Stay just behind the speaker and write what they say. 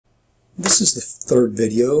This is the third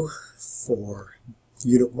video for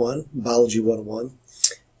Unit 1, Biology 101.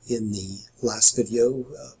 In the last video,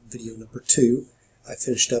 video number 2, I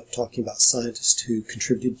finished up talking about scientists who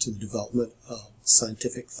contributed to the development of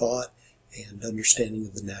scientific thought and understanding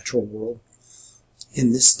of the natural world.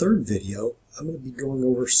 In this third video, I'm going to be going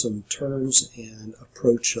over some terms and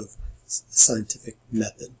approach of scientific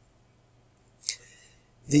method.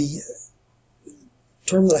 The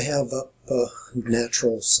term that I have up,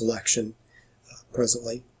 natural selection,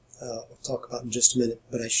 presently, I'll talk about in just a minute,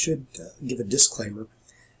 but I should give a disclaimer.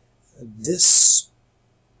 This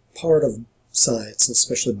part of science,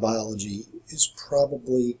 especially biology, is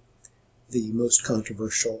probably the most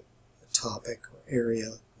controversial topic or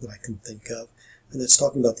area that I can think of, and that's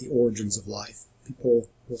talking about the origins of life. People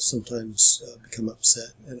will sometimes become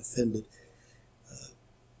upset and offended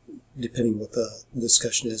depending what the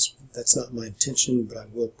discussion is. That's not my intention, but I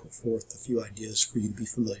will put forth a few ideas for you to be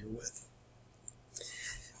familiar with.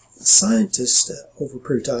 Scientists, over a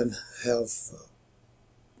period of time, have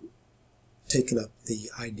taken up the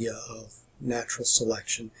idea of natural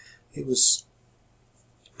selection. It was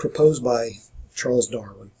proposed by Charles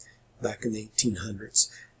Darwin back in the 1800s.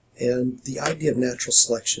 And the idea of natural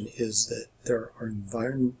selection is that there are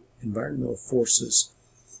environmental forces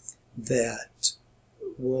that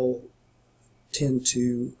will tend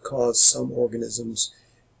to cause some organisms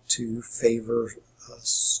to favor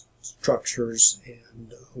structures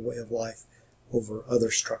and a way of life over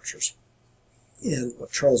other structures. And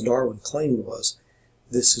what Charles Darwin claimed was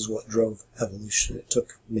this is what drove evolution. It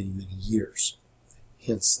took many, many years.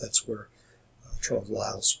 Hence, that's where Charles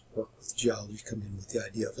Lyell's work with geology come in with the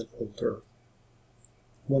idea of an old Earth.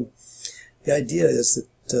 Well, the idea is that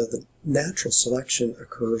the natural selection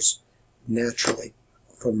occurs naturally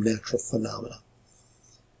from natural phenomena.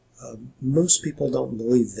 Most people don't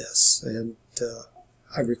believe this, and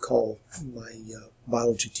I recall my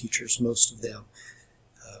biology teachers, most of them,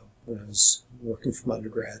 when I was working for my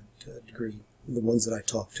undergrad degree, the ones that I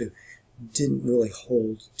talked to, didn't really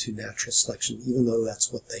hold to natural selection, even though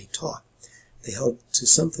that's what they taught. They held to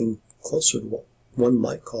something closer to what one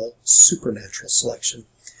might call supernatural selection,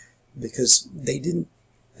 because they didn't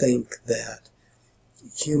think that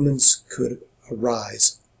humans could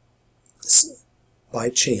arise by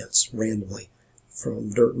chance, randomly,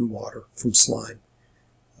 from dirt and water, from slime,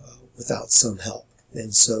 without some help.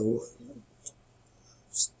 And so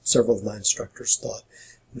several of my instrucors thought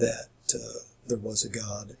that there was a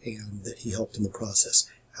God and that he helped in the process.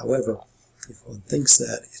 However, if one thinks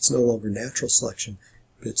that, it's no longer natural selection,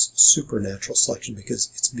 but it's supernatural selection because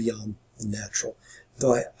it's beyond the natural.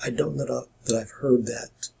 Though I don't know that I've heard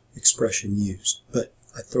that expression used, but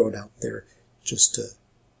I throw it out there just to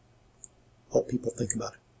help people think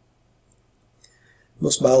about it.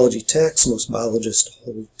 Most biology texts, most biologists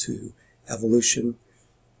hold to evolution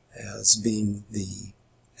as being the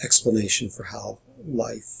explanation for how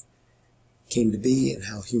life came to be and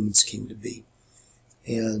how humans came to be.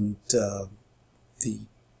 And the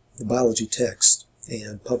biology text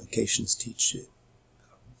and publications teach it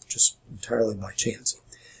just entirely by chance.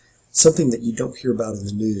 Something that you don't hear about in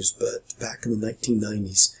the news, but back in the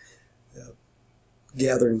 1990s,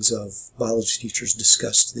 gatherings of biology teachers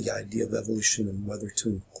discussed the idea of evolution and whether to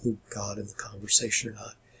include God in the conversation or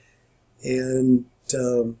not. And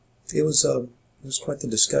it was quite the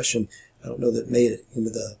discussion. I don't know that it made it into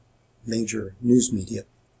the major news media,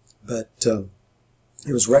 but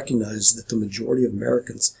it was recognized that the majority of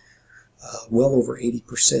Americans, well over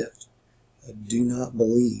 80%, do not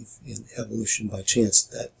believe in evolution by chance.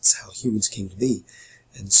 That's how humans came to be.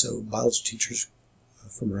 And so biology teachers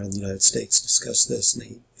from around the United States discussed this,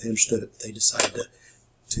 and they understood it, but they decided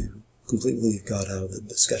to completely leave God out of the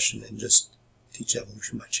discussion and just teach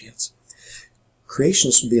evolution by chance.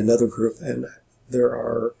 Creationists would be another group, and there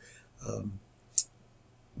are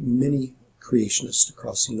many creationists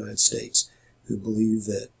across the United States who believe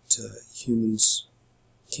that humans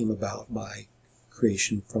came about by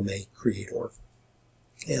creation from a creator.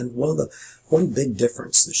 And one big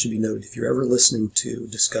difference that should be noted, if you're ever listening to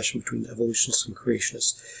a discussion between evolutionists and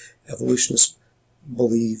creationists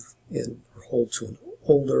believe in or hold to an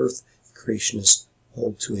old Earth, creationists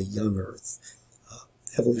hold to a young Earth.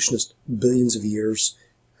 Evolutionists, billions of years;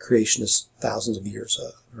 creationists, thousands of years.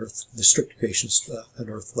 Earth, the strict creationists, an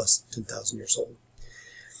Earth less than 10,000 years old.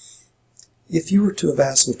 If you were to have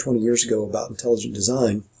asked me 20 years ago about intelligent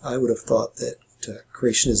design, I would have thought that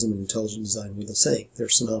creationism and intelligent design were the same. They're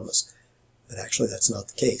synonymous. But actually that's not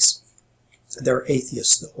the case. There are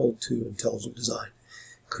atheists that hold to intelligent design.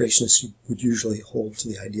 Creationists would usually hold to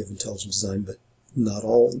the idea of intelligent design, but not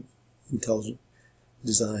all intelligent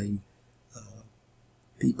design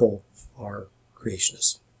people are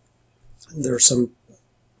creationists. There are some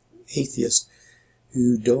atheists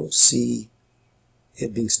who don't see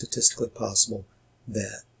it being statistically possible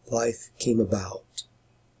that life came about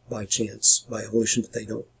by chance, by evolution, that they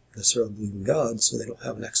don't necessarily believe in God, so they don't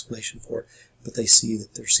have an explanation for it, but they see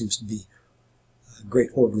that there seems to be a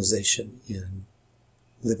great organization in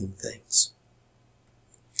living things.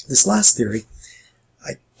 This last theory,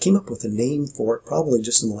 I came up with a name for it probably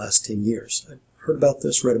just in the last 10 years. I heard about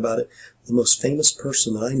this, read about it. The most famous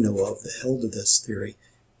person that I know of that held to this theory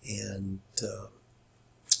and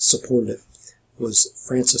supported it was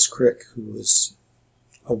Francis Crick, who was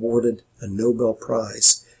awarded a Nobel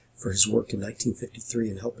Prize for his work in 1953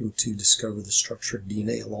 in helping to discover the structure of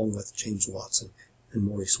DNA, along with James Watson and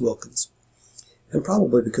Maurice Wilkins. And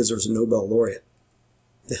probably because there was a Nobel laureate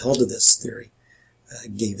that held to this theory,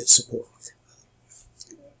 gave it support.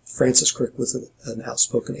 Francis Crick was an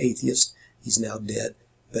outspoken atheist. He's now dead,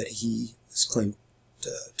 but he is claimed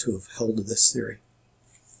to have held to this theory.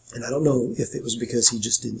 And I don't know if it was because he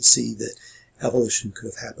just didn't see that evolution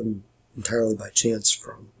could have happened entirely by chance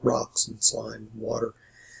from rocks and slime and water.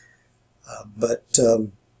 But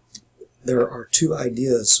there are two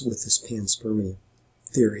ideas with this panspermia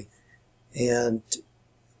theory. And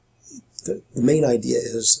the main idea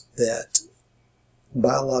is that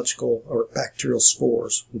biological or bacterial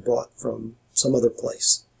spores were brought from some other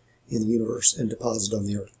place in the universe and deposited on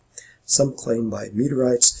the Earth. Some claim by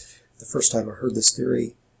meteorites. The first time I heard this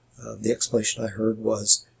theory, the explanation I heard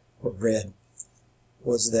was, or read,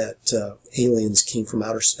 was that aliens came from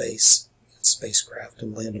outer space, spacecraft,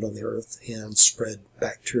 and landed on the Earth and spread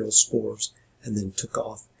bacterial spores and then took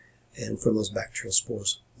off. And from those bacterial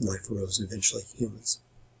spores, life arose, and eventually humans.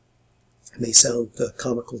 It may sound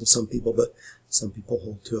comical to some people, but some people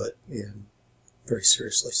hold to it, and very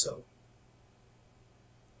seriously so.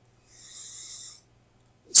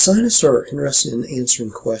 Scientists are interested in answering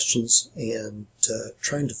questions and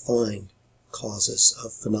trying to find causes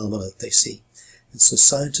of phenomena that they see. And so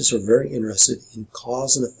scientists are very interested in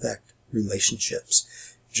cause and effect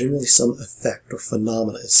relationships. Generally some effect or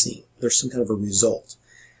phenomena is seen. There's some kind of a result.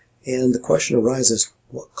 And the question arises,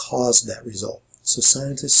 what caused that result? So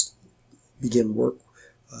scientists begin work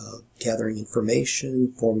gathering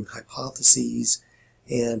information, forming hypotheses,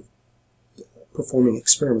 and performing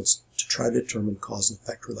experiments to try to determine cause and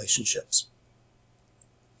effect relationships.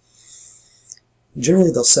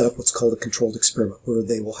 Generally, they'll set up what's called a controlled experiment, where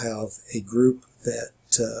they will have a group that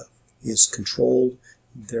is controlled.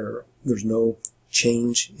 There's no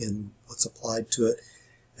change in what's applied to it,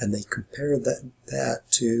 and they compare that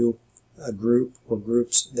to a group or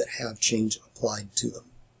groups that have change applied to them.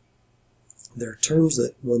 There are terms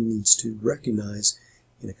that one needs to recognize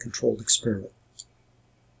in a controlled experiment.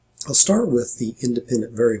 I'll start with the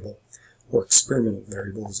independent variable, or experimental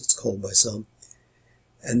variable as it's called by some.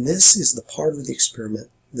 And this is the part of the experiment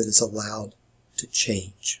that is allowed to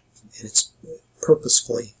change. And it's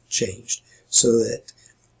purposefully changed so that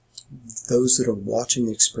those that are watching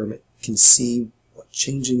the experiment can see what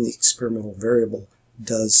changing the experimental variable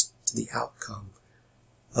does to the outcome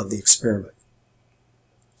of the experiment.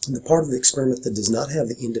 And the part of the experiment that does not have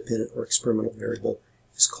the independent or experimental variable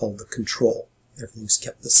is called the control. Everything's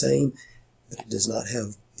kept the same, but it does not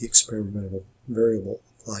have the experimental variable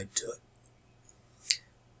applied to it.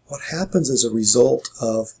 What happens as a result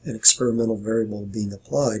of an experimental variable being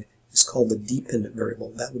applied is called the dependent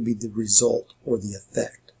variable. That would be the result or the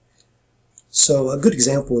effect. So a good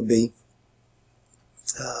example would be,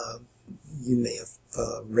 you may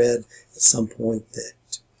have read at some point that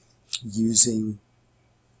using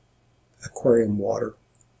aquarium water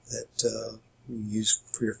that you use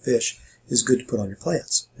for your fish is good to put on your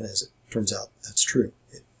plants. And as it turns out, that's true.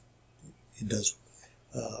 It does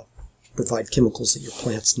provide chemicals that your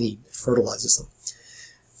plants need. It fertilizes them.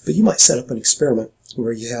 But you might set up an experiment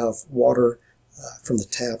where you have water from the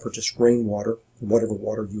tap, or just rainwater, whatever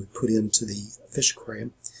water you would put into the fish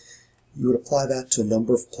aquarium. You would apply that to a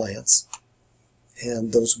number of plants,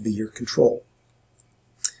 and those would be your control.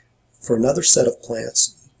 For another set of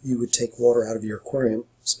plants, you would take water out of your aquarium,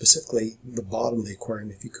 specifically the bottom of the aquarium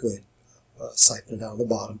if you could, siphon it out of the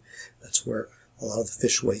bottom. That's where a lot of the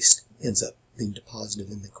fish waste ends up being deposited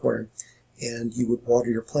in the aquarium. And you would water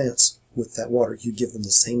your plants with that water. You give them the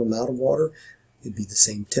same amount of water, it'd be the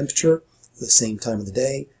same temperature, the same time of the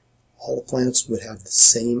day. All the plants would have the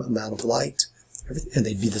same amount of light, and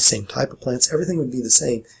they'd be the same type of plants. Everything would be the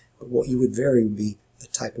same, but what you would vary would be the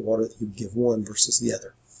type of water that you would give one versus the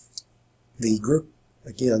other. The group,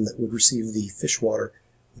 again, that would receive the fish water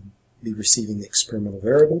would be receiving the experimental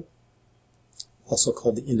variable, also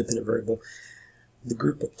called the independent variable. the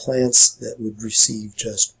group of plants that would receive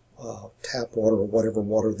just tap water or whatever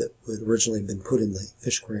water that would originally have been put in the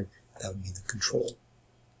fish aquarium, that would be the control.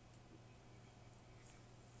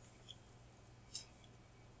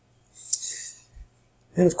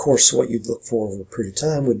 And of course, what you'd look for over a period of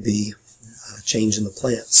time would be a change in the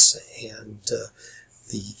plants. And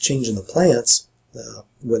the change in the plants,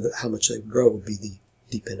 how much they grow, would be the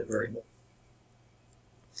dependent variable.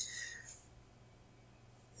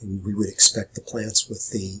 And we would expect the plants with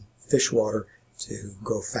the fish water to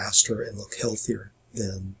grow faster and look healthier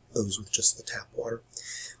than those with just the tap water.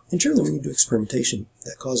 And generally, when you do experimentation,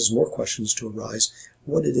 that causes more questions to arise.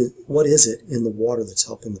 What is it in the water that's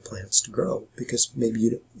helping the plants to grow? Because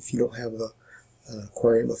maybe if you don't have an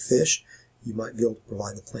aquarium of fish, you might be able to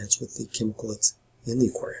provide the plants with the chemical that's in the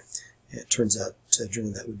aquarium. And it turns out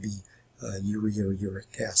generally that would be urea or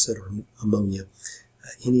uric acid or ammonia.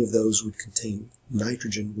 Any of those would contain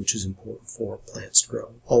nitrogen, which is important for plants to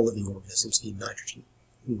grow. All living organisms need nitrogen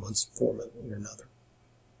in one form or another.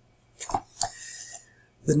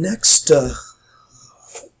 The next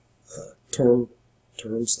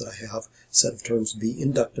terms that I have, set of terms, would be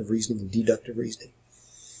inductive reasoning and deductive reasoning.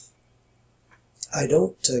 I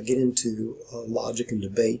don't get into logic and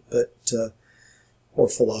debate, or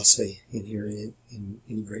philosophy in here in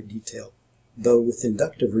any great detail. Though with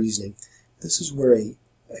inductive reasoning, this is where a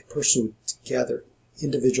person would gather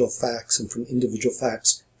individual facts, and from individual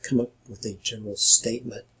facts come up with a general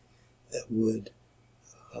statement that would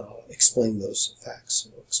explain those facts,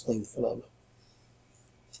 or explain the phenomena.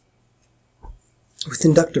 With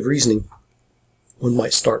inductive reasoning, one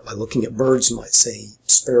might start by looking at birds and might say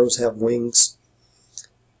sparrows have wings,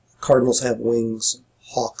 cardinals have wings,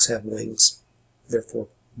 hawks have wings, therefore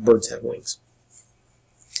birds have wings.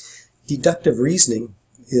 Deductive reasoning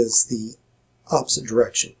is the opposite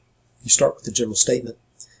direction. You start with the general statement,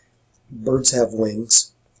 birds have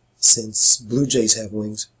wings. Since blue jays have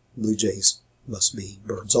wings, blue jays must be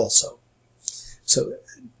birds also. So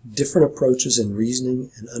different approaches in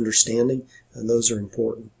reasoning and understanding, and those are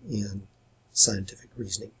important in scientific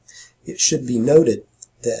reasoning. It should be noted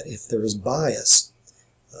that if there is bias,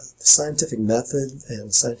 the scientific method and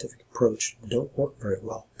the scientific approach don't work very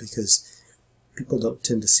well, because people don't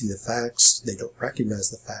tend to see the facts, they don't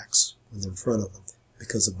recognize the facts when they're in front of them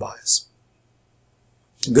because of bias.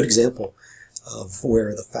 A good example of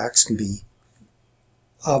where the facts can be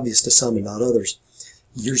obvious to some and not others.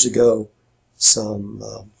 Years ago, some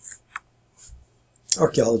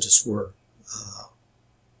archaeologists were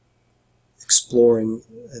exploring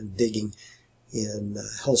and digging in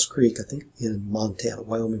Hell's Creek, I think in Montana,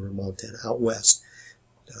 Wyoming or Montana, out west,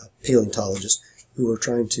 paleontologists who were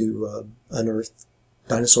trying to unearth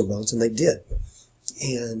dinosaur bones, and they did.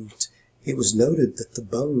 And it was noted that the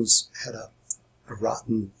bones had a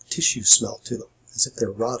rotten tissue smell to them, as if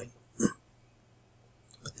they're rotting.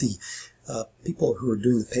 But the people who were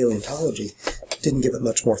doing the paleontology didn't give it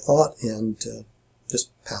much more thought and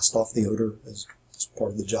just passed off the odor as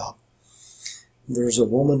part of the job. There's a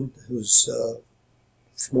woman who's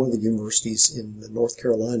from one of the universities in North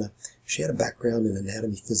Carolina. She had a background in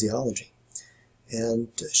anatomy physiology, and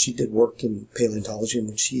she did work in paleontology, and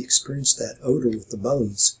when she experienced that odor with the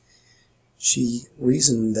bones, she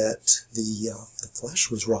reasoned that the flesh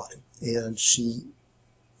was rotting, and she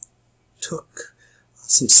took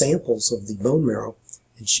some samples of the bone marrow,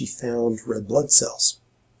 and she found red blood cells.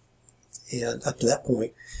 And up to that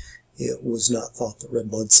point, it was not thought that red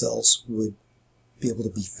blood cells would be able to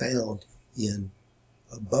be found in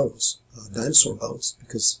bones, dinosaur bones,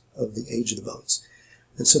 because of the age of the bones.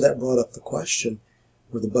 And so that brought up the question,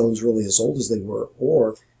 were the bones really as old as they were,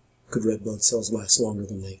 or could red blood cells last longer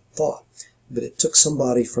than they thought? But it took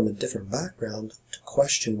somebody from a different background to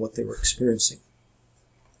question what they were experiencing.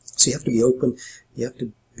 So you have to be open, you have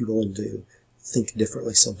to be willing to think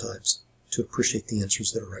differently sometimes to appreciate the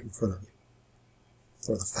answers that are right in front of you,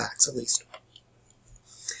 or the facts at least.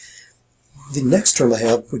 The next term I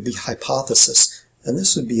have would be hypothesis, and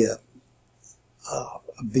this would be a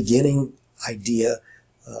beginning idea,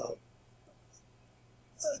 a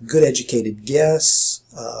good educated guess,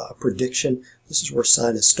 a prediction. This is where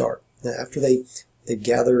scientists start. Now, after they've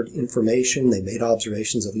gathered information, they made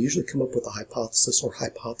observations, they'll usually come up with a hypothesis or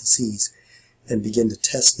hypotheses and begin to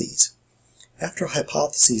test these. After a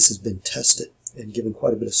hypothesis has been tested and given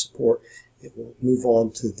quite a bit of support, it will move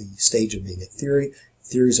on to the stage of being a theory.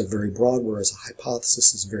 Theories are very broad, whereas a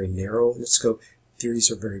hypothesis is very narrow in its scope.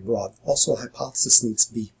 Theories are very broad. Also, a hypothesis needs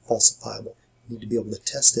to be falsifiable. You need to be able to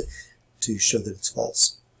test it to show that it's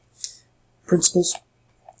false. Principles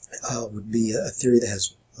would be a theory that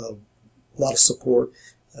has a lot of support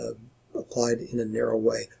applied in a narrow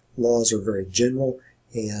way. laws are very general,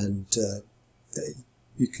 and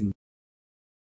you can